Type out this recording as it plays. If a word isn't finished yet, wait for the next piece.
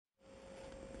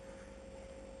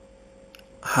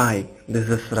Hi, this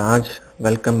is Raj.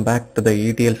 Welcome back to the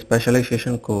ETL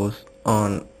specialization course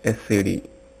on SCD.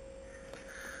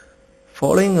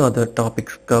 Following are the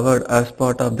topics covered as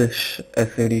part of this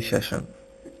SCD session.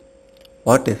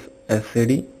 What is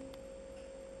SCD?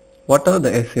 What are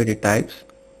the SCD types?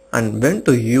 And when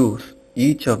to use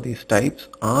each of these types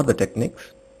or the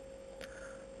techniques?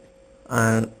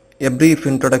 And a brief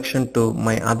introduction to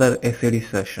my other SCD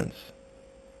sessions.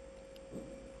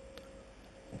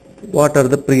 What are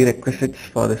the prerequisites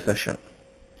for this session?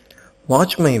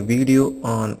 Watch my video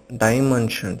on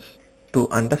dimensions to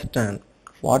understand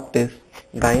what is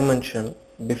dimension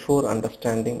before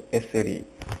understanding SCD.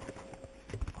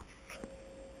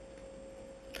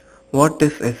 What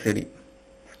is SCD?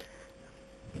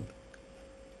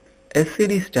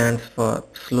 SCD stands for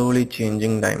slowly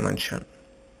changing dimension.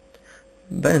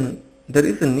 When there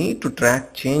is a need to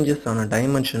track changes on a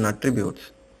dimension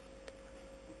attributes,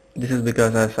 this is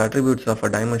because as attributes of a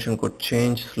dimension could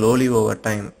change slowly over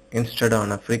time instead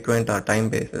on a frequent or time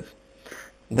basis,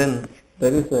 then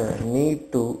there is a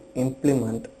need to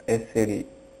implement SCD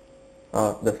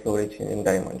or the slowly changing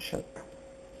dimension.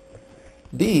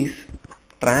 These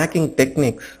tracking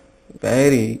techniques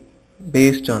vary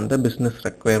based on the business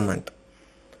requirement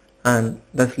and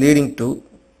thus leading to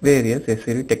various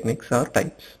SCD techniques or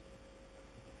types.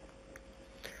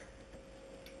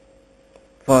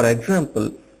 For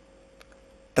example,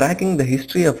 tracking the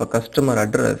history of a customer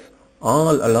address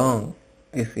all along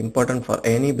is important for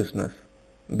any business,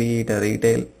 be it a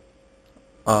retail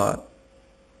or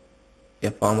a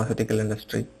pharmaceutical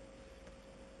industry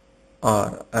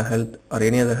or a health or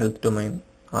any other health domain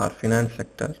or finance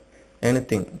sector,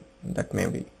 anything that may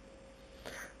be.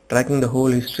 Tracking the whole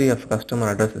history of customer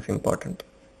address is important.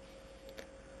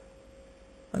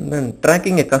 And then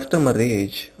tracking a customer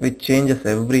age which changes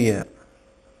every year,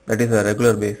 that is a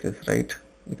regular basis, right?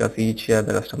 Because each year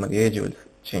the customer age will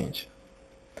change.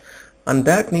 And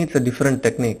that needs a different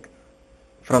technique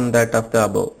from that of the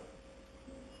above.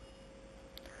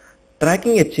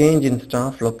 Tracking a change in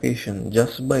staff location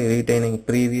just by retaining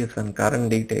previous and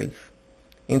current details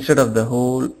instead of the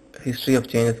whole history of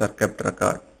changes are kept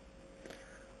record.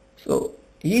 So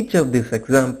each of these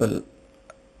example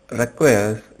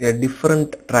requires a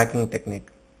different tracking technique,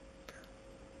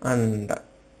 and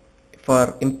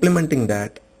for implementing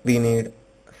that we need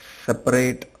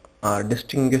separate or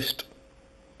distinguished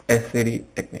SCD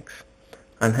techniques,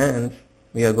 and hence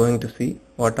we are going to see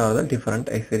what are the different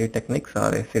SCD techniques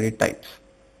or SCD types.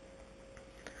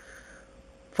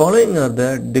 Following are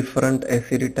the different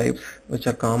SCD types which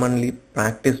are commonly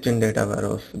practiced in data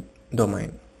warehouse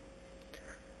domain.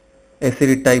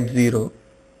 SCD type 0,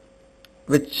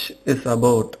 which is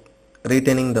about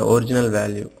retaining the original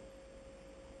value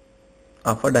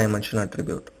of a dimension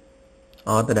attribute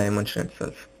or the dimension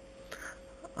itself,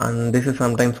 and this is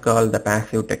sometimes called the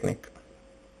passive technique.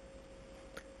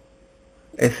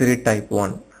 SCD type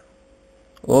 1,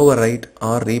 overwrite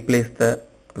or replace the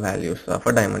values of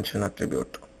a dimension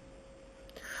attribute.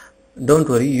 Don't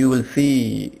worry, you will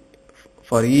see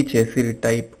for each SCD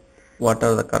type what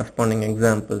are the corresponding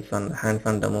examples and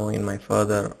hands-on demo in my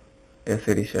further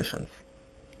SCD sessions.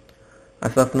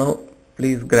 As of now,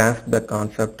 please grasp the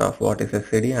concept of what is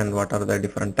SCD and what are the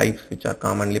different types which are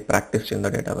commonly practiced in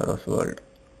the data warehouse world.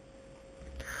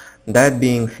 That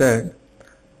being said,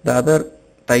 the other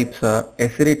types are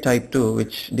SCD type 2,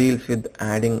 which deals with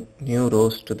adding new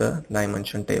rows to the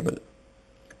dimension table.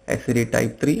 SCD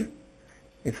type 3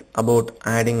 is about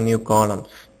adding new columns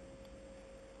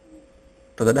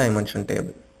to the dimension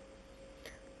table.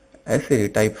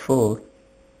 SCD type 4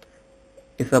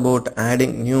 is about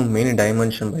adding new many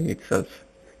dimension by itself.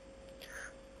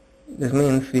 This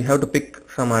means we have to pick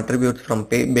some attributes from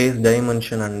base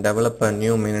dimension and develop a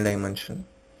new many dimension.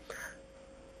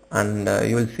 And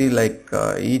you will see like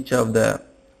each of the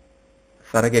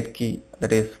surrogate key,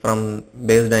 that is from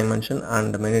base dimension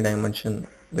and many dimension,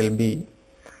 will be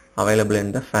available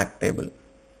in the fact table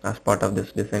as part of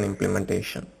this design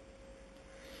implementation.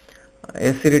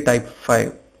 SCD type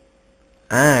 5,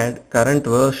 add current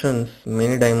version's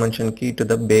many dimension key to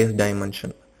the base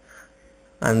dimension,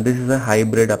 and this is a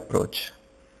hybrid approach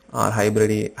or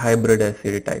hybrid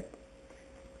SCD type.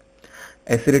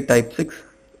 SCD type 6,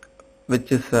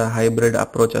 which is a hybrid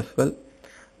approach as well,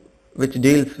 which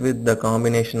deals with the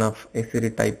combination of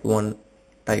SCD type 1,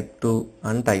 type 2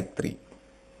 and type 3.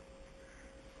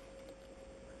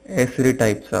 SCD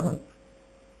type 7,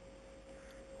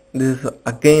 this is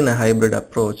again a hybrid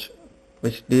approach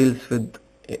which deals with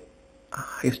a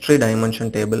history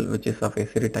dimension table which is of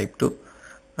SCD type 2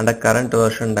 and a current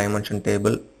version dimension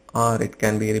table, or it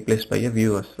can be replaced by a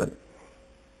view as well.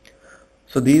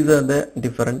 So these are the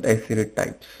different SCD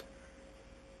types.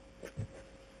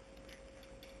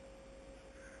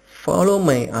 Follow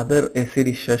my other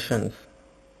SCD sessions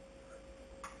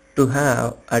to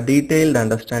have a detailed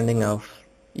understanding of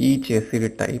each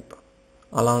SCD type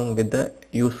along with the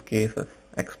use cases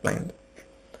explained.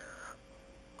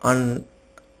 And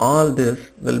all this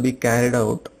will be carried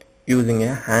out using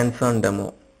a hands-on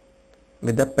demo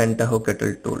with the Pentaho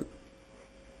Kettle tool.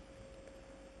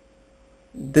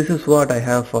 This is what I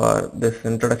have for this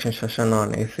introduction session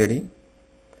on SCD.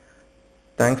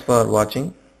 Thanks for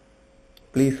watching.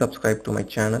 Please subscribe to my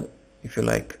channel if you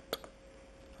like it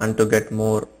and to get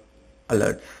more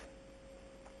alerts.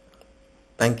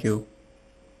 Thank you.